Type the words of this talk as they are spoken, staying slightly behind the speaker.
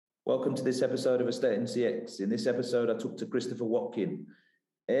Welcome to this episode of Estate NCX. In this episode, I talked to Christopher Watkin.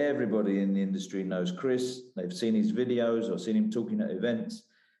 Everybody in the industry knows Chris. They've seen his videos or seen him talking at events.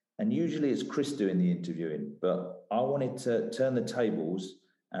 And usually it's Chris doing the interviewing. But I wanted to turn the tables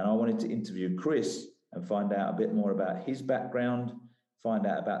and I wanted to interview Chris and find out a bit more about his background, find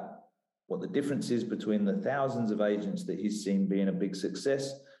out about what the difference is between the thousands of agents that he's seen being a big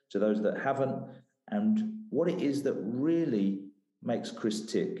success to those that haven't, and what it is that really makes Chris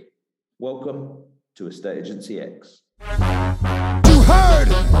tick. Welcome to Estate Agency X. You heard!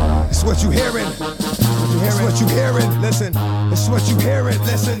 It's what you hearing. It's what you hearing. Listen. It's what you hearing.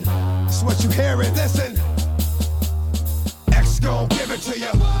 Listen. It's what you hearing. Listen. X gon' give it to you.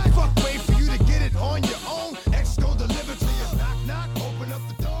 Fuck, wait for you to get it on your own. X gon' deliver to you. Knock, knock. Open up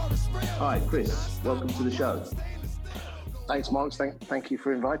the door. It's real. Hi, Chris. Welcome to the show. Thanks, Mark. Thank you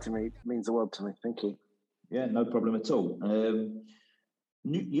for inviting me. It means the world to me. Thank you. Yeah, no problem at all.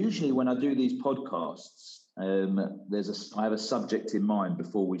 Usually when I do these podcasts, I have a subject in mind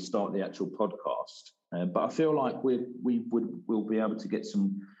before we start the actual podcast. But I feel like we'll be able to get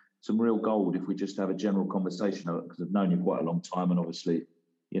some real gold if we just have a general conversation, because I've known you quite a long time, and obviously,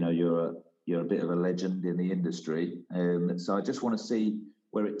 you know, you're a bit of a legend in the industry. So I just want to see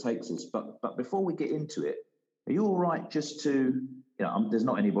where it takes us. But before we get into it, are you all right just to, there's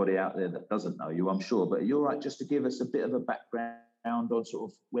not anybody out there that doesn't know you, I'm sure, but are you all right just to give us a bit of a background on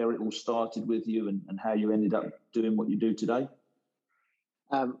sort of where it all started with you and how you ended up doing what you do today?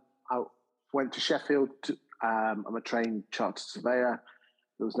 I went to Sheffield. I'm a trained chartered surveyor.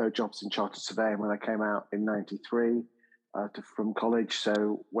 There was no jobs in chartered surveying when I came out in '93 from college,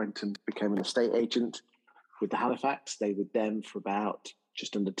 so went and became an estate agent with the Halifax. Stayed with them for about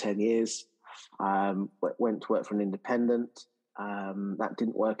just under 10 years. Went to work for an independent. That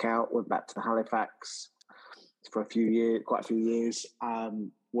didn't work out. Went back to the Halifax for quite a few years.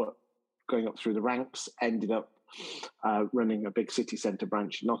 Going up through the ranks, ended up running a big city centre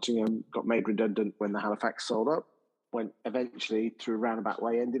branch in Nottingham. Got made redundant when the Halifax sold up. Went eventually through a roundabout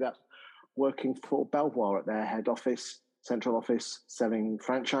way. Ended up working for Belvoir at their head office, central office, selling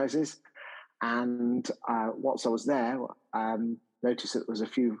franchises. And whilst I was there, noticed that there was a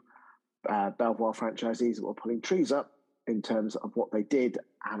few Belvoir franchisees that were pulling trees up in terms of what they did,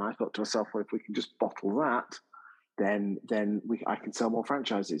 and I thought to myself, well, if we can just bottle that, then I can sell more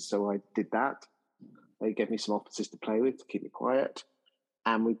franchises. So I did that. They gave me some offices to play with to keep me quiet,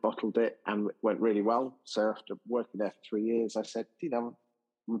 and we bottled it, and it went really well. So after working there for 3 years, I said, I'm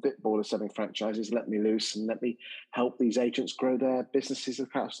a bit bored of selling franchises. Let me loose and let me help these agents grow their businesses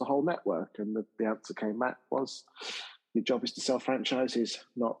across the whole network. And the answer came back was, your job is to sell franchises,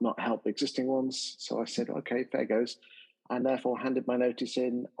 not help existing ones. So I said, okay, fair goes. And therefore handed my notice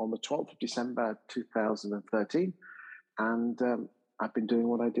in on the 12th of December 2013. And I've been doing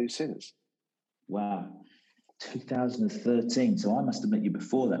what I do since. Wow. 2013. So I must have met you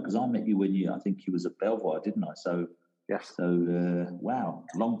before that, because I met you when I think you was at Belvoir, didn't I? So, yes. So, wow,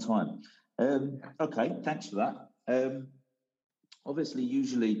 long time. Okay, thanks for that. Obviously,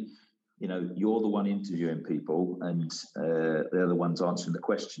 usually, you're the one interviewing people and they're the ones answering the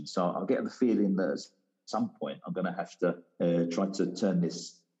questions. So I get the feeling that at some point I'm going to have to try to turn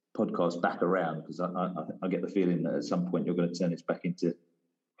this podcast back around, because I get the feeling that at some point you're going to turn this back into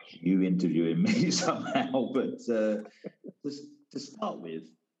you interviewing me somehow. But just to start with,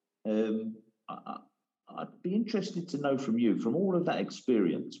 I'd be interested to know from you, from all of that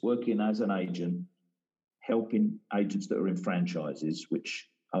experience working as an agent, helping agents that are in franchises, which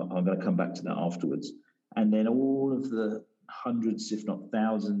I'm going to come back to that afterwards, and then all of the hundreds, if not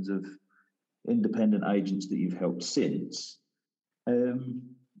thousands, of independent agents that you've helped since.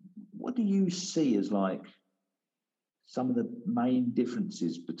 What do you see as like some of the main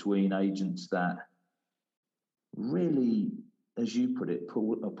differences between agents that really, as you put it,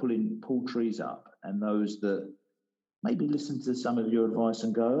 pull trees up, and those that maybe listen to some of your advice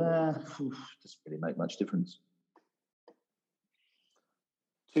and go, doesn't really make much difference?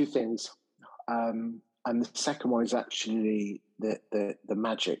 Two things. And the second one is actually the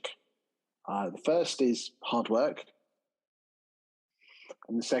magic. The first is hard work.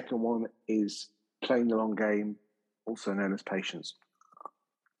 And the second one is playing the long game, also known as patience.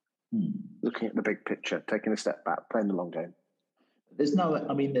 Looking at the big picture, taking a step back, playing the long game.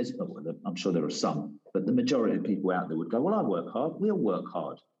 I'm sure there are some, but the majority of people out there would go, well, I work hard. We all work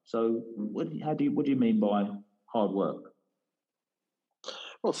hard. So what do you mean by hard work?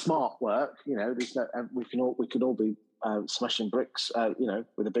 Well, smart work, there's no, we could all be smashing bricks,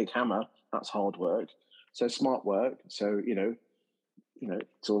 with a big hammer. That's hard work. So smart work. So,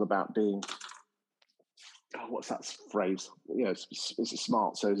 it's all about being what's that phrase? You know, is it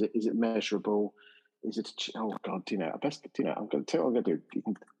smart? So is it measurable? Is it? Oh God, I'm going to tell you what I'm going to do. You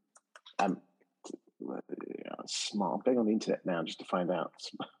can, smart. I'm going on the internet now just to find out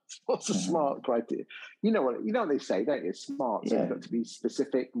what's the smart criteria. You know what they say, don't you? Smart. So it's got to be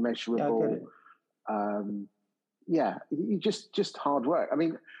specific, measurable. You just hard work. I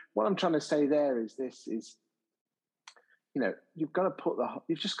mean, what I'm trying to say there is you've got to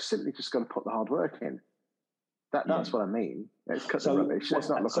you've just simply got to put the hard work in. That's what I mean. It's cut the rubbish. Let's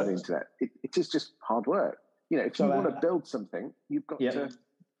not look on the internet. It is just hard work. You know, if you want to build something, you've got to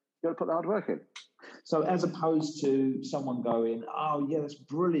put the hard work in. So as opposed to someone going, oh yeah, that's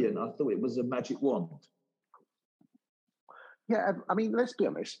brilliant. I thought it was a magic wand. Yeah, I mean, let's be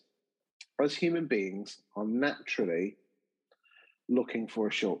honest. As human beings are naturally looking for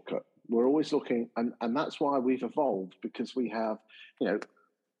a shortcut. We're always looking, and that's why we've evolved, because we have,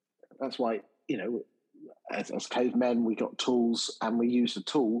 that's why, as cavemen, we got tools and we use the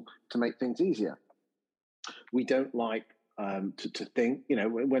tool to make things easier. We don't like to think,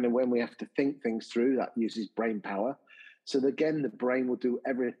 when we have to think things through, that uses brain power. So again, the brain will do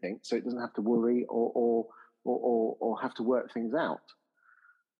everything, so it doesn't have to worry or have to work things out.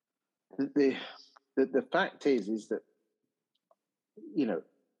 The fact is that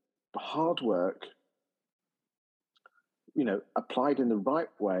hard work, applied in the right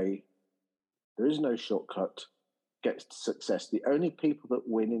way, there is no shortcut, gets to success. The only people that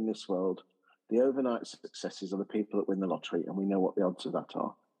win in this world, the overnight successes, are the people that win the lottery, and we know what the odds of that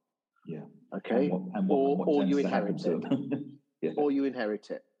are. Yeah. Okay. Or you inherit it. Yeah. Or you inherit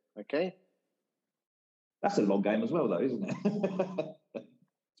it. Okay. That's a long game as well, though, isn't it? I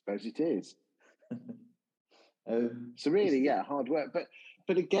suppose it is. So really, hard work.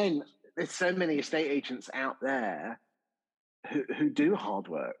 But again, there's so many estate agents out there who do hard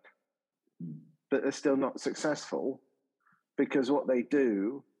work, but they're still not successful, because what they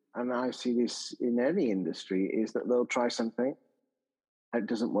do, and I see this in any industry, is that they'll try something, it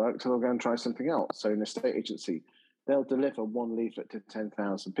doesn't work, so they'll go and try something else. So in a estate agency, they'll deliver one leaflet to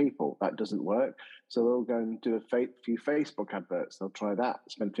 10,000 people. That doesn't work, so they'll go and do a few Facebook adverts. They'll try that,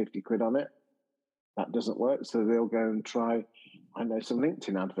 spend 50 quid on it. That doesn't work, so they'll go and try, some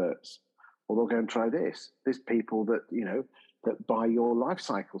LinkedIn adverts, or they'll go and try this. There's people that, that buy your life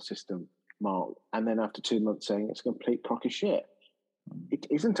cycle system, Mark, and then after 2 months saying it's a complete crock of shit. It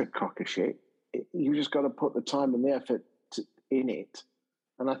isn't a crock of shit. You just got to put the time and the effort in it.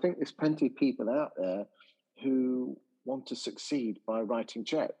 And I think there's plenty of people out there who want to succeed by writing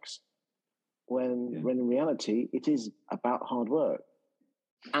checks, when in reality it is about hard work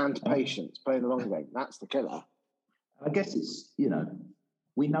and patience, playing the long game. That's the killer. I guess it's,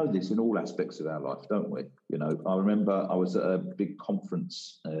 we know this in all aspects of our life, don't we? I remember I was at a big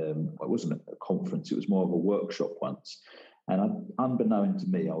conference. It wasn't a conference, it was more of a workshop once. And unbeknown to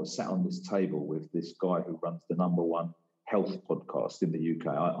me, I was sat on this table with this guy who runs the #1 health podcast in the UK.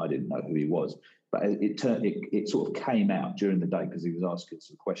 I didn't know who he was, but it sort of came out during the day because he was asking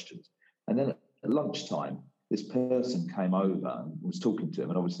some questions. And then at lunchtime, this person came over and was talking to him,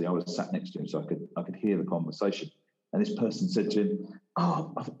 and obviously I was sat next to him, so I could hear the conversation. And this person said to him,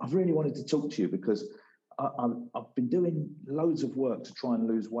 "Oh, I've really wanted to talk to you because I've been doing loads of work to try and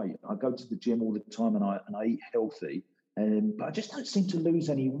lose weight. I go to the gym all the time and I eat healthy, but I just don't seem to lose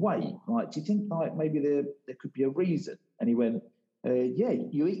any weight. Like, do you think maybe there could be a reason?" And he went, "Yeah,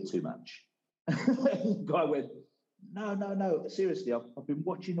 you eat too much." The guy went, No. Seriously, I've been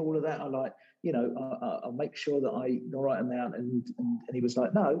watching all of that. I'll make sure that I eat the right amount. And he was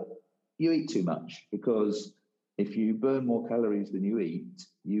like, "No, you eat too much, because if you burn more calories than you eat,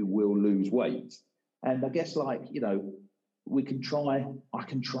 you will lose weight." And I guess, I can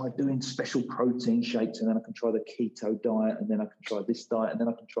try doing special protein shakes, and then I can try the keto diet, and then I can try this diet, and then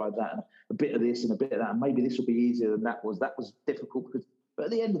I can try that, and a bit of this and a bit of that. And maybe this will be easier than that was. That was difficult but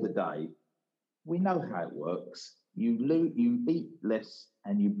at the end of the day, we know how it works. You eat less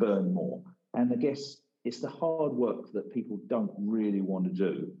and you burn more. And I guess it's the hard work that people don't really want to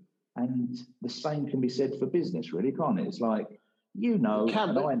do. And the same can be said for business, really, can't it? It's like, I know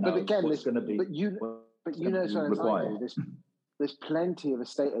what's going to be. There's plenty of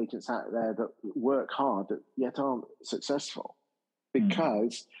estate agents out there that work hard yet aren't successful,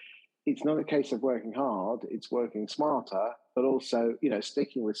 because it's not a case of working hard; it's working smarter, but also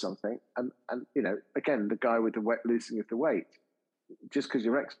sticking with something. And again, the guy with the losing of the weight, just because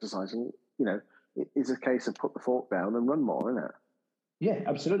you're exercising, it is a case of put the fork down and run more, isn't it? Yeah,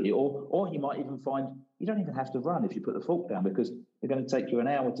 absolutely. Or you might even find you don't even have to run if you put the fork down, because they're going to take you an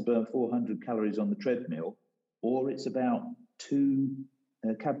hour to burn 400 calories on the treadmill, or it's about 2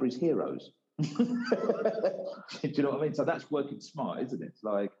 Cadbury's Heroes. Do you know what I mean? So that's working smart, isn't it? It's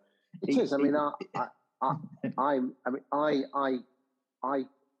like it is. I mean, I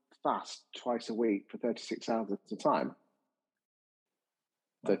fast twice a week for 36 hours at a time.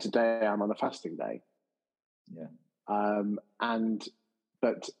 So today I'm on a fasting day. Yeah.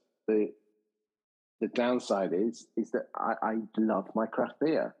 But the downside is that I love my craft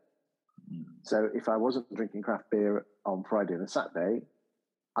beer. Mm. So if I wasn't drinking craft beer on Friday and a Saturday,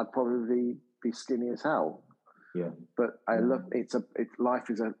 I'd probably be skinny as hell. Yeah. But I love life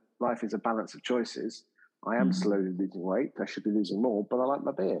is a balance of choices. I am slowly losing weight. I should be losing more, but I like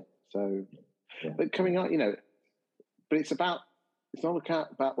my beer. So, but coming out, but it's not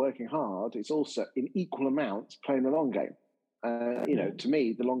about working hard. It's also in equal amounts playing the long game. To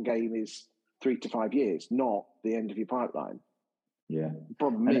me, the long game is 3 to 5 years, not the end of your pipeline. Yeah. The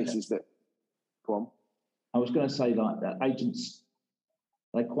problem is that. Go on. I was going to say that agents,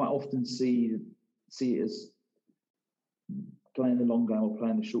 they quite often see it as playing the long game or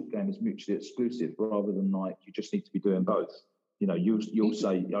playing the short game as mutually exclusive, rather than like you just need to be doing both. You'll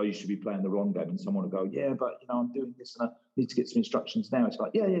say, "Oh, you should be playing the wrong game," and someone will go, "Yeah, but I'm doing this and I need to get some instructions now." It's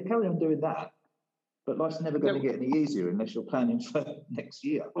like, yeah, carry on doing that, but life's never going to get any easier unless you're planning for next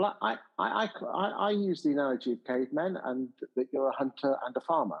year. Well, I use the analogy of cavemen, and that you're a hunter and a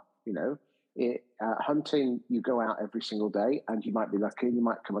farmer. Hunting, you go out every single day, and you might be lucky, you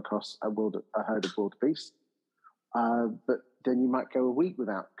might come across a herd of wildebeest. But then you might go a week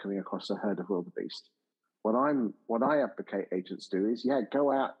without coming across a herd of wildebeest. What I advocate agents do is,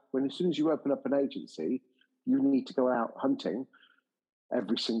 go out as soon as you open up an agency, you need to go out hunting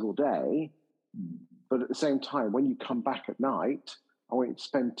every single day. But at the same time, when you come back at night, I want you to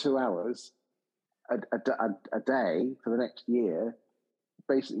spend 2 hours a day for the next year,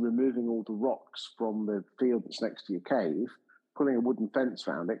 basically removing all the rocks from the field that's next to your cave, putting a wooden fence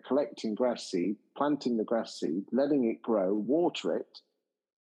around it, collecting grass seed, planting the grass seed, letting it grow, water it.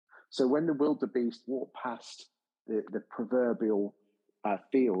 So when the wildebeest walk past the proverbial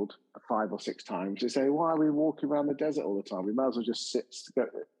field 5 or 6 times, they say, "Why are we walking around the desert all the time? We might as well just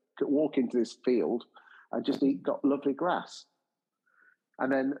walk into this field and just eat lovely grass."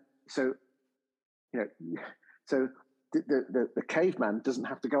 And then, the caveman doesn't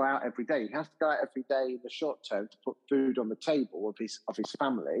have to go out every day. He has to go out every day in the short term to put food on the table of his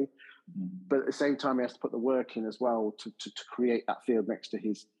family. But at the same time, he has to put the work in as well to create that field next to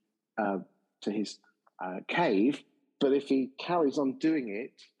his cave. But if he carries on doing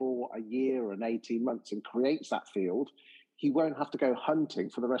it for a year and 18 months and creates that field, he won't have to go hunting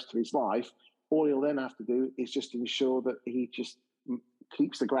for the rest of his life. All he'll then have to do is just ensure that he just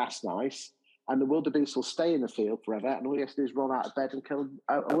keeps the grass nice, and the wildebeest will stay in the field forever, and all he has to do is roll out of bed and kill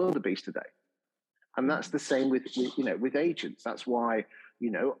a wildebeest a day. And that's the same with agents. That's why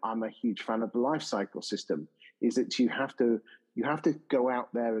I'm a huge fan of the life cycle system. Is that you have to go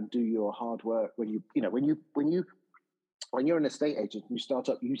out there and do your hard work. When you're an estate agent and you start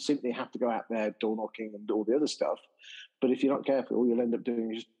up, you simply have to go out there door knocking and all the other stuff. But if you're not careful, all you'll end up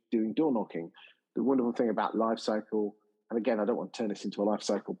doing is doing door knocking. The wonderful thing about life cycle, and again, I don't want to turn this into a life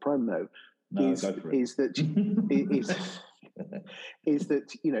cycle promo. Is that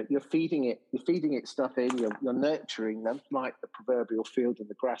you're feeding it stuff in, you're nurturing them like the proverbial field in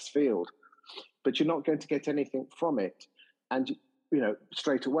the grass field, but you're not going to get anything from it, and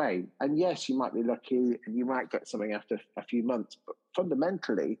straight away. And yes, you might be lucky and you might get something after a few months, but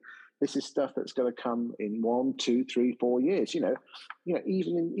fundamentally, this is stuff that's going to come in 1, 2, 3, 4 years. Even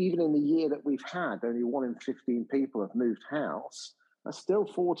in the year that we've had, only 1 in 15 people have moved house. There's still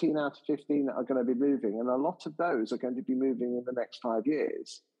 14 out of 15 that are going to be moving, and a lot of those are going to be moving in the next 5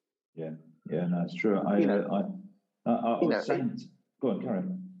 years. Yeah, no, it's true. I was saying, go on, carry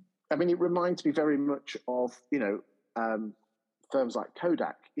on. I mean, it reminds me very much of firms like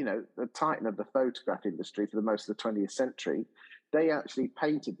Kodak. The titan of the photograph industry for the most of the 20th century. They actually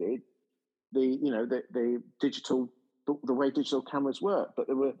patented it, the digital, the way digital cameras work, but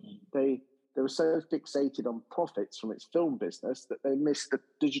they were so fixated on profits from its film business that they missed the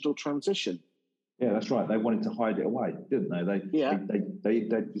digital transition. Yeah, that's right. They wanted to hide it away, didn't they? They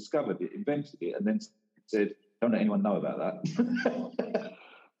discovered it, invented it, and then said, "Don't let anyone know about that."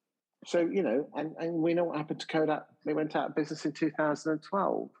 So, and we know what happened to Kodak. They went out of business in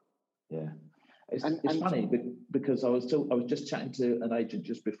 2012. Yeah. It's funny because I was just chatting to an agent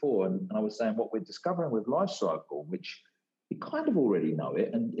just before, and I was saying what we're discovering with life cycle, which you kind of already know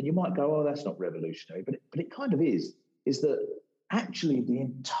it, and you might go, "Oh, that's not revolutionary," but it kind of is that actually the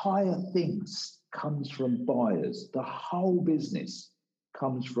entire thing comes from buyers. The whole business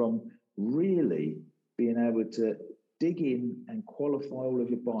comes from really being able to dig in and qualify all of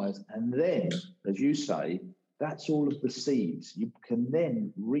your buyers. And then, as you say, that's all of the seeds. You can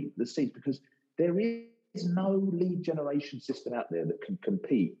then reap the seeds, because there is no lead generation system out there that can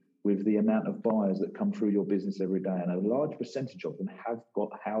compete with the amount of buyers that come through your business every day. And a large percentage of them have got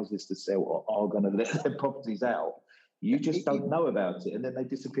houses to sell or are going to let their properties out. You just don't know about it, and then they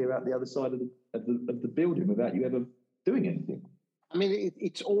disappear out the other side of the building without you ever doing anything. I mean,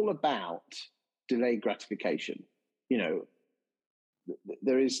 it's all about delayed gratification.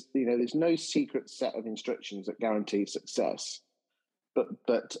 There's no secret set of instructions that guarantee success,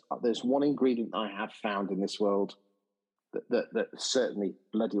 but there's one ingredient I have found in this world that certainly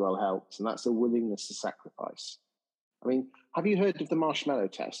bloody well helps, and that's the willingness to sacrifice. I mean, have you heard of the marshmallow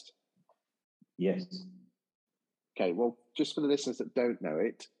test? Yes. Okay, well, just for the listeners that don't know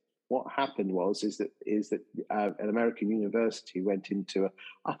it, what happened is that an American university went into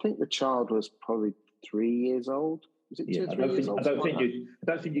I think the child was probably 3 years old. Was it 2 or 3 years old? I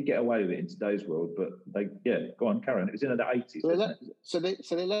don't think you get away with it in today's world, but go on, Karen. It was in the 80s. So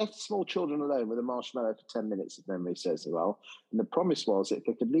they left small children alone with a marshmallow for 10 minutes, if memory serves me well. And the promise was that if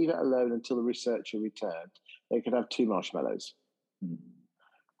they could leave it alone until the researcher returned, they could have 2 marshmallows.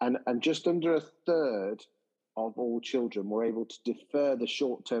 And just under a third of all children were able to defer the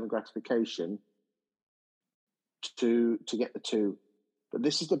short-term gratification to get the 2. But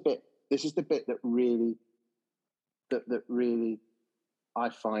this is the bit that really that really I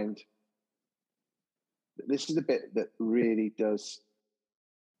find this is the bit that really does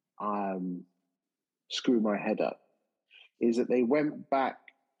screw my head up, is that they went back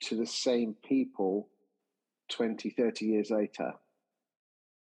to the same people 20, 30 years later.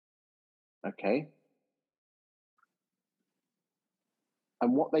 Okay.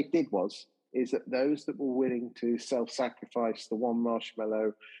 And what they did is that those that were willing to self-sacrifice the 1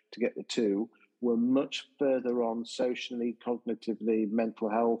 marshmallow to get the 2 were much further on socially, cognitively, mental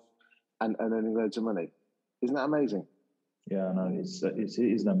health, and earning loads of money. Isn't that amazing? Yeah, I know. It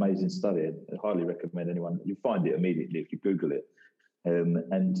is an amazing study. I highly recommend anyone. You find it immediately if you Google it.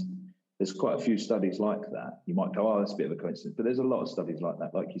 And there's quite a few studies like that. You might go, that's a bit of a coincidence. But there's a lot of studies like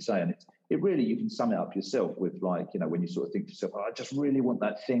that, like you say. And it really, you can sum it up yourself with, like, when you sort of think to yourself, I just really want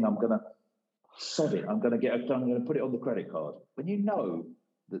that thing. I'm going to sod it. I'm going to put it on the credit card. When you know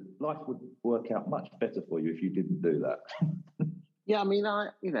that life would work out much better for you if you didn't do that. Yeah, I mean,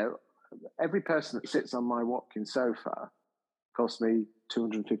 every person that sits on my Watkins sofa cost me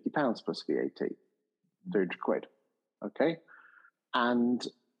 £250 plus VAT, 300 quid. Okay. And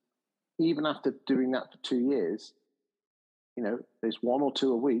even after doing that for 2 years, there's 1 or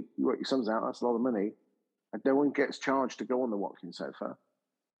 2 a week. You work your sums out, that's a lot of money. And no one gets charged to go on the Watkins sofa.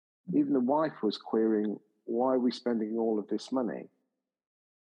 Even the wife was querying, why are we spending all of this money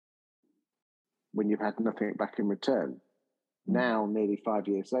when you've had nothing back in return? Now, nearly 5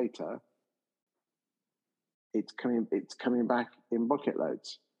 years later, it's coming back in bucket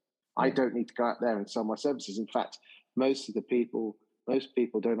loads. I don't need to go out there and sell my services. In fact, most people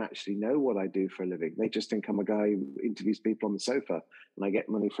don't actually know what I do for a living. They just think I'm a guy who interviews people on the sofa, and I get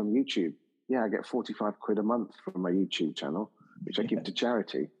money from YouTube. Yeah, I get 45 quid a month from my YouTube channel, which I give to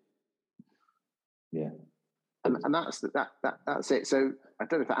charity. Yeah. And that's it. So I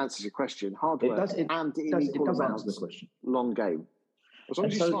don't know if that answers your question. Hard work and in equal amounts, answer the question. Long game. As long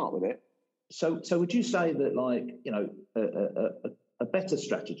as you start with it. So would you say that, like, a better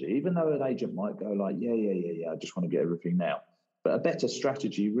strategy, even though an agent might go like, yeah, I just want to get everything now, but a better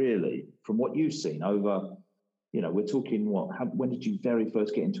strategy really, from what you've seen over, we're talking when did you very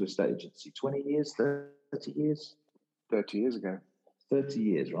first get into a estate agency? 20 years, 30 years? 30 years ago. 30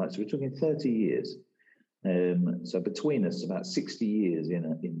 years, right? So we're talking 30 years. So between us, about 60 years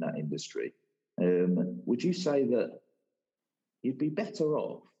in that industry. Would you say that you'd be better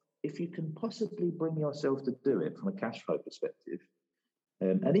off if you can possibly bring yourself to do it from a cash flow perspective?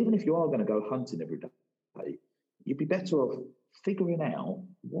 And even if you are going to go hunting every day, you'd be better off figuring out,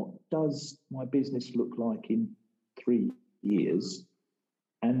 what does my business look like in 3 years?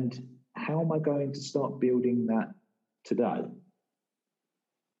 And how am I going to start building that today?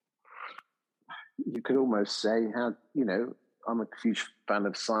 You could almost say how, I'm a huge fan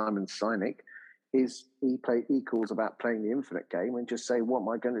of Simon Sinek, is he calls about playing the infinite game, and just say, what am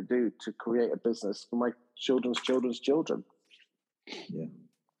I going to do to create a business for my children's children's children? Yeah.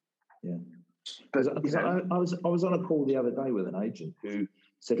 Because I was on a call the other day with an agent who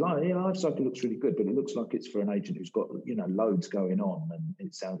said, life cycle looks really good, but it looks like it's for an agent who's got, loads going on, and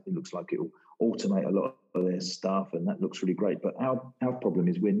it looks like it'll automate a lot of their stuff, and that looks really great. But our problem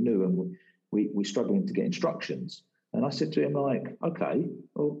is we're new, and we're struggling to get instructions. And I said to him, like, okay,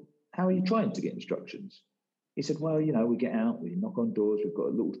 well, how are you trying to get instructions? He said, well, you know, we get out, we knock on doors, we've got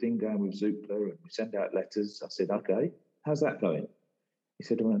a little thing going with Zoopla and we send out letters. I said, okay, how's that going? He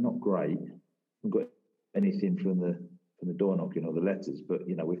said, well, not great. We've got anything from the door knocking or the letters, but,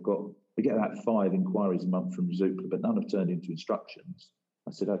 you know, we get about 5 inquiries a month from Zoopla, but none have turned into instructions.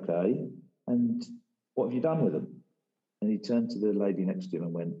 I said, okay, and what have you done with them? And he turned to the lady next to him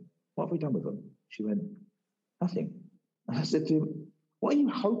and went, what have we done with them? She went, nothing. And I said to him, what are you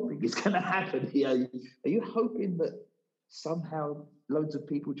hoping is going to happen here? Are you hoping that somehow loads of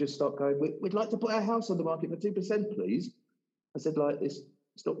people just start going, we'd like to put our house on the market for 2%, please? I said, like, it's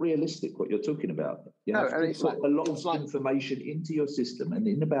not realistic what you're talking about. You have to put a lot of information into your system, and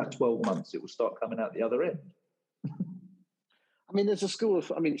in about 12 months, it will start coming out the other end. I mean, there's a school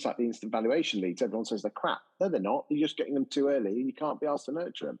of, it's like the instant valuation leads. Everyone says they're crap. No, they're not. You're just getting them too early. You can't be asked to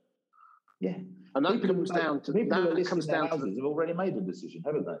nurture them. Yeah. And that comes down to people who comes down to have already made a decision,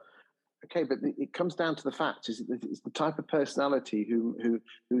 haven't they? Okay, but it comes down to the fact is it's the type of personality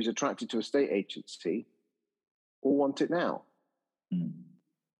who's attracted to a state agency or want it now. Mm.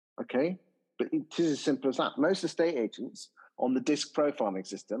 Okay, but it is as simple as that. Most estate agents on the DISC profiling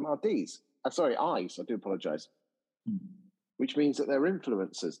system are Ds. I's. I do apologise. Mm. Which means that they're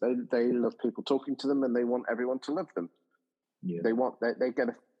influencers. They love people talking to them, and they want everyone to love them. Yeah. They get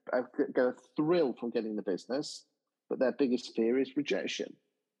a thrill from getting the business, but their biggest fear is rejection.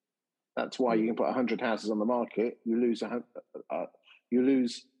 That's why you can put 100 houses on the market, you lose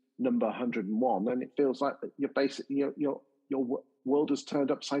number 101, and it feels like your world has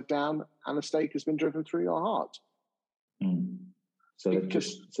turned upside down, and a stake has been driven through your heart. Mm. So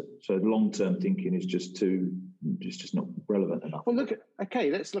long-term thinking is just not relevant enough. Well,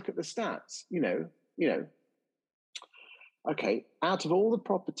 let's look at the stats. Okay, out of all the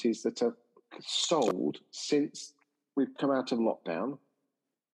properties that are sold since we've come out of lockdown,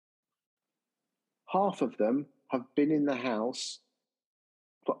 half of them have been in the house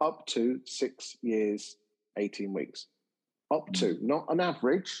for up to 6 years, 18 weeks. Up to, not an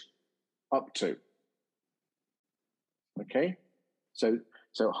average, up to. Okay? So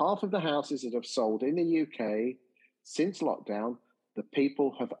half of the houses that have sold in the UK since lockdown, the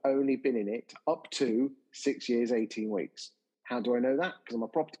people have only been in it up to 6 years, 18 weeks. How do I know that? Because I'm a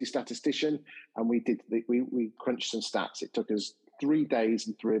property statistician, and we crunched some stats. It took us 3 days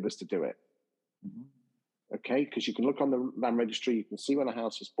and 3 of us to do it. Mm-hmm. Okay, because you can look on the land registry, you can see when a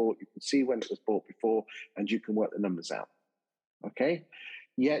house was bought, you can see when it was bought before, and you can work the numbers out. Okay,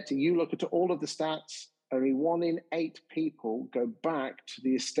 yet you look at all of the stats, only 1 in 8 people go back to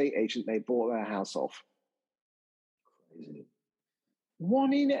the estate agent they bought their house off. Crazy.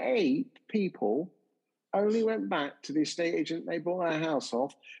 1 in 8 people only went back to the estate agent they bought their house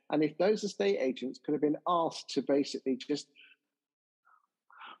off. And if those estate agents could have been asked to basically just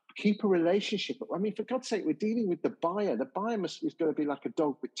keep a relationship, I mean, for God's sake, we're dealing with the buyer. The buyer is going to be like a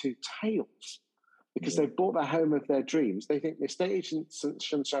dog with 2 tails, because they've bought the home of their dreams. They think the estate agent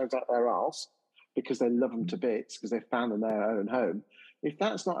shouldn't out their arse because they love them to bits, because they've found them their own home. If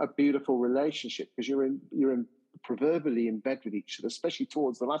that's not a beautiful relationship, because you're in proverbially in bed with each other, especially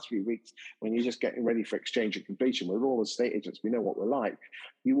towards the last few weeks when you're just getting ready for exchange and completion with all the estate agents, we know what we're like.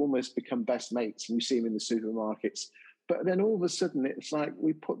 You almost become best mates, and you see them in the supermarkets. But then all of a sudden, it's like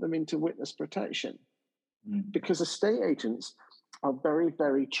we put them into witness protection, because estate agents are very,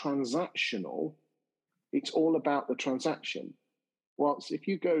 very transactional. It's all about the transaction. Whilst if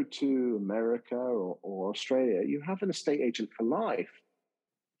you go to America or Australia, you have an estate agent for life.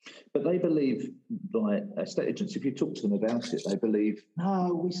 But they believe, like estate agents, if you talk to them about it, they believe,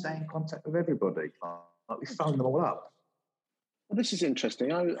 no, we stay in contact with everybody. Like, we phone them all up. Well, this is interesting.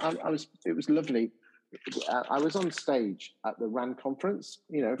 It was lovely. I was on stage at the RAN conference,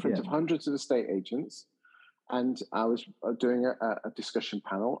 in front of hundreds of estate agents, and I was doing a discussion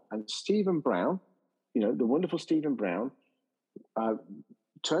panel, and Stephen Brown, the wonderful Stephen Brown,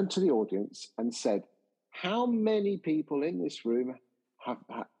 turned to the audience and said, how many people in this room have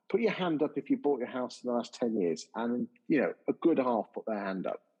put your hand up if you bought your house in the last 10 years? And, a good half put their hand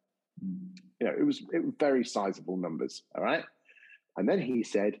up. It was very sizable numbers, all right? And then he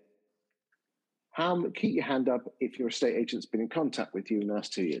said, keep your hand up if your estate agent's been in contact with you in the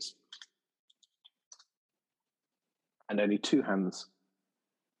last 2 years. And only 2 hands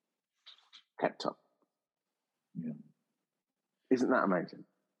kept up. Yeah. Isn't that amazing?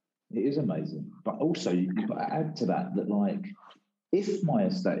 It is amazing. But also, you've got to add to that, like, if my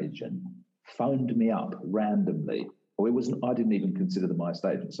estate agent phoned me up randomly, or I didn't even consider them my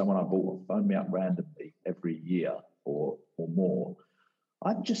estate agent, someone I bought phoned me up randomly every year or more,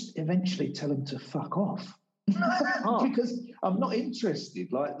 I'd just eventually tell them to fuck off. Because I'm not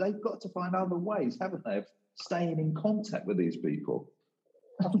interested. Like, they've got to find other ways, haven't they, of staying in contact with these people.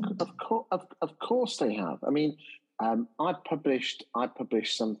 Of course they have. I mean, I published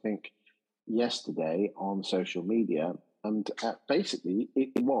something yesterday on social media, and basically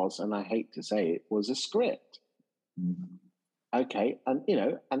it was, and I hate to say it, was a script. Mm. Okay, and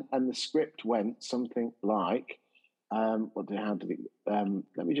and the script went something like, how did it?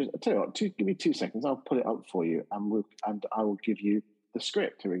 Let me just, I'll tell you what. Give me 2 seconds. I'll put it up for you, and I will give you the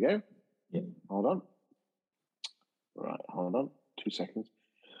script. Here we go. Yeah. Hold on. Right, hold on. 2 seconds.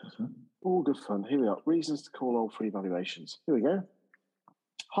 Right. All good fun. Here we are. Reasons to call all free valuations. Here we go.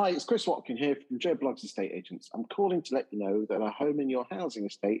 Hi, it's Chris Watkin here from Joe Bloggs Estate Agents. I'm calling to let you know that a home in your housing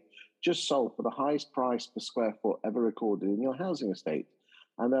estate just sold for the highest price per square foot ever recorded in your housing estate.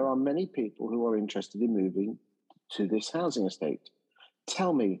 And there are many people who are interested in moving to this housing estate.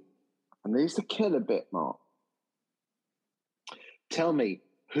 Tell me, and there's the killer bit, Mark. Tell me,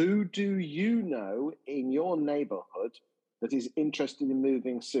 who do you know in your neighborhood that is interested in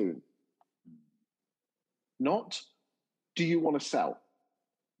moving soon? Not, do you want to sell?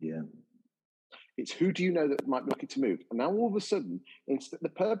 Yeah. It's who do you know that might be looking to move? And now all of a sudden, the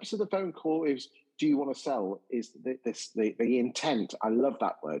purpose of the phone call is, do you want to sell? Is the intent? I love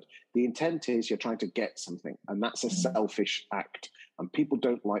that word. The intent is you're trying to get something, and that's a selfish act. And people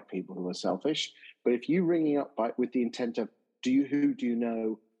don't like people who are selfish. But if you ringing up with the intent of, who do you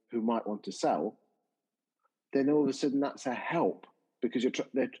know who might want to sell? Then all of a sudden that's a help, because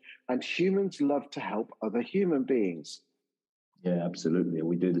and humans love to help other human beings. Yeah, absolutely.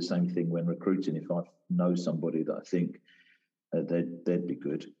 We do the same thing when recruiting. If I know somebody that I think they'd be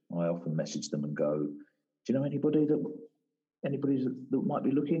good, I often message them and go, "Do you know anybody that might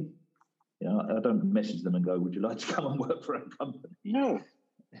be looking?" You know, I don't message them and go, "Would you like to come and work for our company?" No.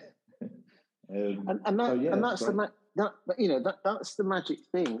 That's the magic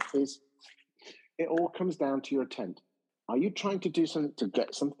thing. Is it all comes down to your intent. Are you trying to do something to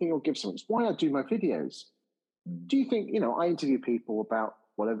get something or give something? It's why I do my videos. Do you think, I interview people about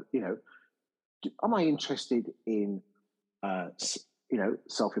whatever, am I interested in,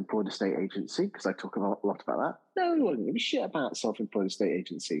 self-employed estate agency? Because I talk a lot about that. No, I don't give a shit about self-employed estate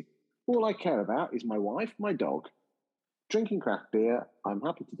agency. All I care about is my wife, my dog, drinking craft beer. I'm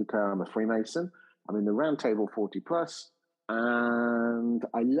happy to declare I'm a Freemason. I'm in the Round Table 40 plus, and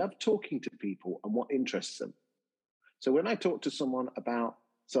I love talking to people and what interests them. So when I talk to someone about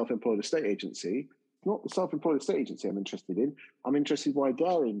self-employed estate agency, it's not the self-employed estate agency I'm interested in. I'm interested why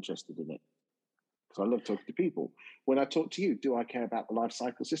they're interested in it. Because I love talking to people. When I talk to you, do I care about the life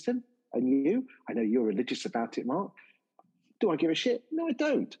cycle system? And you? I know you're religious about it, Mark. Do I give a shit? No, I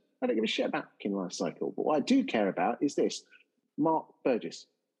don't. I don't give a shit about fucking life cycle. But what I do care about is this, Mark Burgess.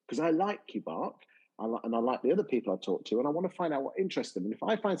 Because I like you, Mark. I like the other people I talk to, and I want to find out what interests them. And if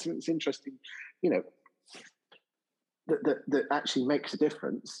I find something that's interesting, that actually makes a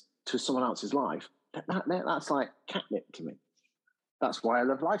difference to someone else's life, that's like catnip to me. That's why I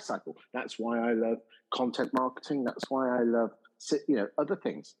love life cycle. That's why I love content marketing. That's why I love, other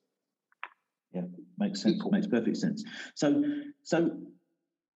things. Yeah, makes sense. Makes perfect sense. So,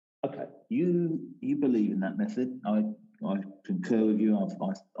 okay, you believe in that method. I concur with you.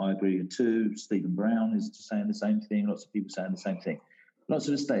 I agree too. Stephen Brown is saying the same thing. Lots of people saying the same thing. Lots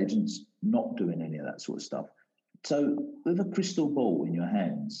of estate agents not doing any of that sort of stuff. So, with a crystal ball in your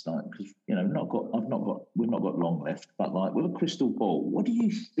hands, like, because we've not got long left, but like with a crystal ball, what do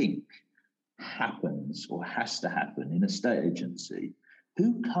you think happens or has to happen in a estate agency?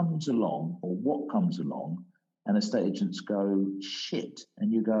 Who comes along or what comes along, and estate agents go shit,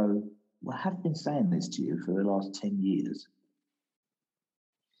 and you go, "Well, I have been saying this to you for the last 10 years."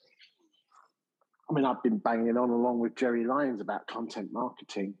 I mean, I've been banging on along with Jerry Lyons about content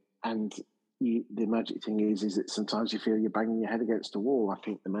marketing, and the magic thing is that sometimes you feel you're banging your head against a wall. I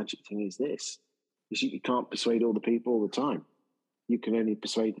think the magic thing is this, is you can't persuade all the people all the time. You can only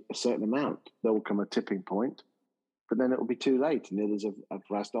persuade a certain amount. There will come a tipping point, but then it will be too late, and the others have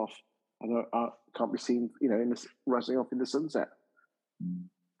razzed off and can't be seen, razzing off in the sunset.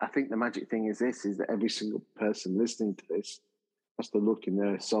 I think the magic thing is this, is that every single person listening to this has to look in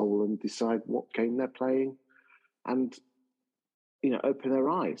their soul and decide what game they're playing, and, open their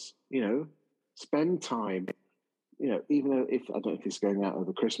eyes, spend time, even if, I don't know if it's going out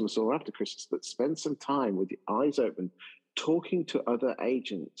over Christmas or after Christmas, but spend some time with your eyes open, talking to other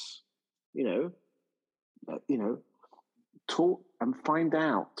agents, talk and find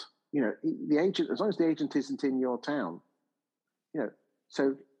out, the agent, as long as the agent isn't in your town,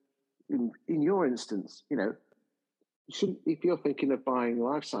 so in your instance, you shouldn't, if you're thinking of buying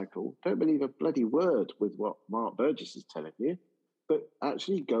life cycle, don't believe a bloody word with what Mark Burgess is telling you, but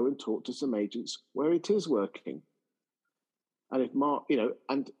actually go and talk to some agents where it is working. And if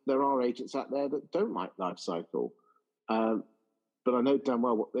and there are agents out there that don't like life cycle, but I know damn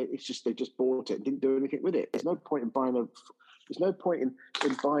well it's just they just bought it and didn't do anything with it. There's no point in buying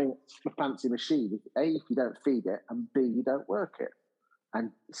in buying a fancy machine. A, if you don't feed it, and B, you don't work it,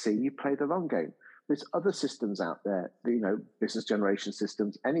 and C, you play the long game. There's other systems out there, business generation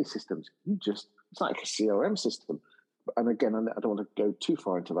systems, any systems. It's like a CRM system. And again, I don't want to go too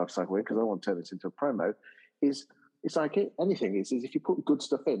far into life cycle because I don't want to turn this into a promo. It's like anything is if you put good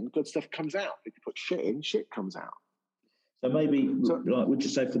stuff in, good stuff comes out. If you put shit in, shit comes out. So maybe, would you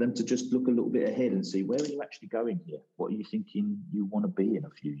say for them to just look a little bit ahead and see where are you actually going here? What are you thinking you want to be in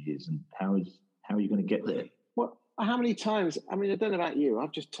a few years, and how are you going to get there? Well, how many times? I mean, I don't know about you.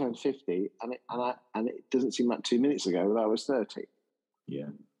 I've just turned 50, and it doesn't seem like 2 minutes ago that I was 30. Yeah.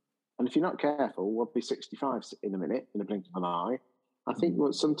 And if you're not careful, we'll be 65 in a minute, in a blink of an eye. I think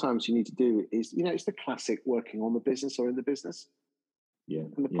what sometimes you need to do is, it's the classic working on the business or in the business. Yeah.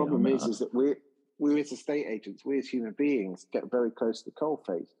 And the problem is that we as estate agents, we as human beings get very close to the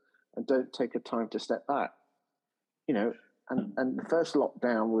coalface and don't take a time to step back. And the first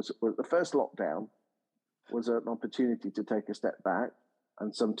lockdown was an opportunity to take a step back,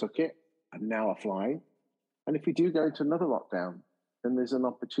 and some took it and now are flying. And if we do go into another lockdown, then there's an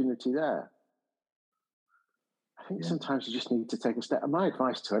opportunity there. I think sometimes you just need to take a step. And my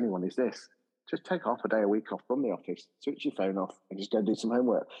advice to anyone is this: just take half a day, a week off from the office, switch your phone off, and just go do some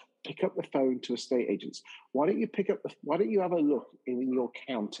homework. Pick up the phone to estate agents. Why don't you have a look in your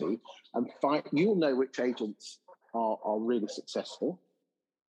county and find? You'll know which agents are really successful.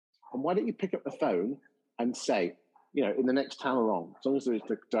 And why don't you pick up the phone and say, in the next town along, as long as there is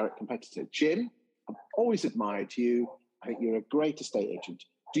a direct competitor, Jim, I've always admired you. I think you're a great estate agent.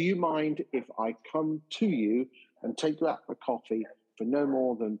 Do you mind if I come to you and take you out for coffee for no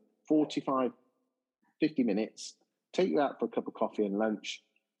more than 45, 50 minutes, take you out for a cup of coffee and lunch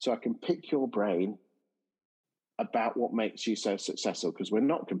so I can pick your brain about what makes you so successful? Because we're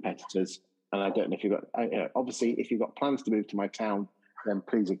not competitors. And I don't know if you've got, obviously, if you've got plans to move to my town, then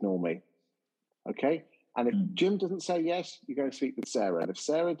please ignore me. Okay? And if Jim doesn't say yes, you go and speak with Sarah. And if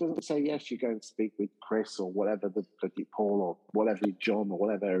Sarah doesn't say yes, you go and speak with Chris or whatever, the bloody Paul or whatever, John or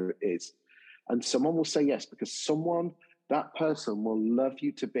whatever it is. And someone will say yes because that person will love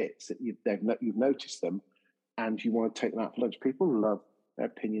you to bits that you've noticed them and you want to take them out for lunch. People love their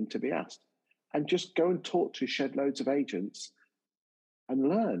opinion to be asked. And just go and talk to shed loads of agents and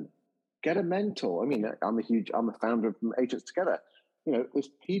learn. Get a mentor. I mean, I'm a founder of Agents Together. There's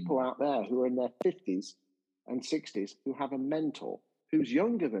people out there who are in their 50s and 60s who have a mentor who's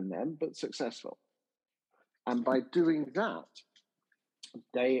younger than them but successful. And by doing that,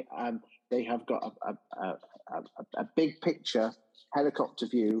 they have got a big picture helicopter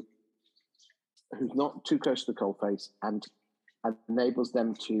view who's not too close to the coalface and enables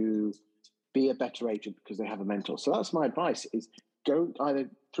them to be a better agent because they have a mentor. So that's my advice: is go either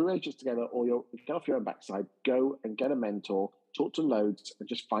through Agents Together or get off your own backside, go and get a mentor, talk to loads and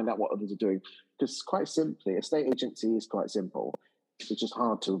just find out what others are doing. Because quite simply, estate agency is quite simple. It's just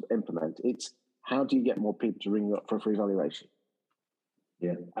hard to implement. It's how do you get more people to ring you up for a free valuation?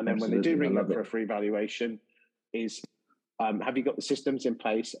 Yeah. And then when they do ring you up for a free valuation, is have you got the systems in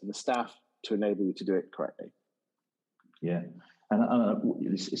place and the staff to enable you to do it correctly? Yeah. And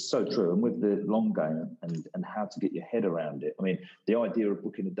it's so true. And with the long game and how to get your head around it, I mean, the idea of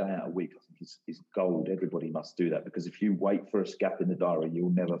booking a day out a week, I think, is gold. Everybody must do that, because if you wait for a gap in the diary, you'll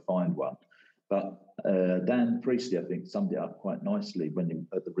never find one. But Dan Priestley, I think, summed it up quite nicely when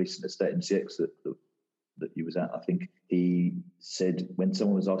at the recent Estate MCX that you was at. I think he said when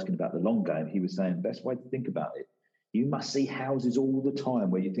someone was asking about the long game, he was saying, best way to think about it, you must see houses all the time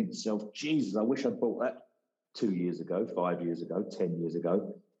where you think to yourself, Jesus, I wish I'd bought that 2 years ago, 5 years ago, 10 years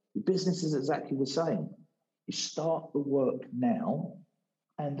ago. Your business is exactly the same. You start the work now,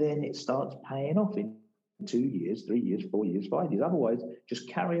 and then it starts paying off in 2 years, 3 years, 4 years, 5 years. Otherwise, just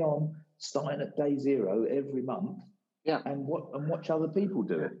carry on starting at day zero every month, and watch other people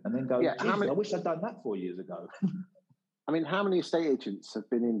do it, and then go, I wish I'd done that 4 years ago. I mean, how many estate agents have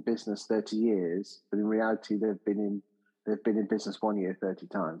been in business 30 years, but in reality they've been in business 1 year 30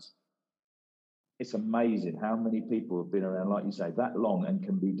 times? It's amazing how many people have been around, like you say, that long and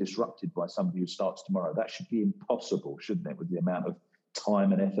can be disrupted by somebody who starts tomorrow. That should be impossible, shouldn't it, with the amount of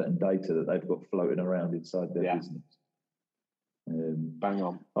time and effort and data that they've got floating around inside their business. Bang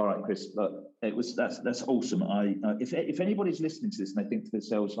on. All right, Chris. Look, that's awesome. If anybody's listening to this and they think to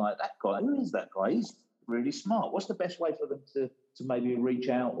themselves, like, that guy, who is that guy? He's really smart. What's the best way for them to maybe reach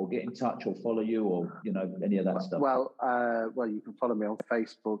out or get in touch or follow you or, you know, any of that stuff? Well, you can follow me on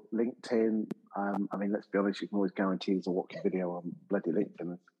Facebook, LinkedIn. I mean, let's be honest, you can always guarantee there's a walking video on bloody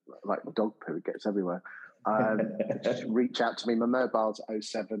LinkedIn. Like dog poo, it gets everywhere. Just reach out to me. My mobile's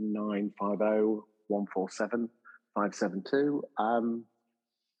 07950 147 572.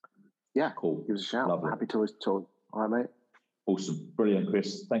 Yeah, cool. Give us a shout. Lovely. Happy to always talk. All right, mate. Awesome. Brilliant,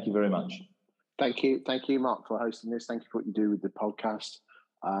 Chris. Thank you very much. Thank you, Mark, for hosting this. Thank you for what you do with the podcast,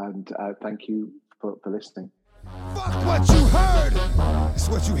 and thank you for listening. Fuck what you heard. It's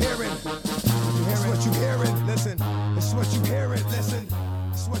what you hearing. It's what you hearing. Listen. It's what you hearing. Listen.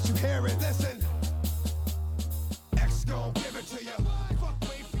 It's what you hearing. Listen.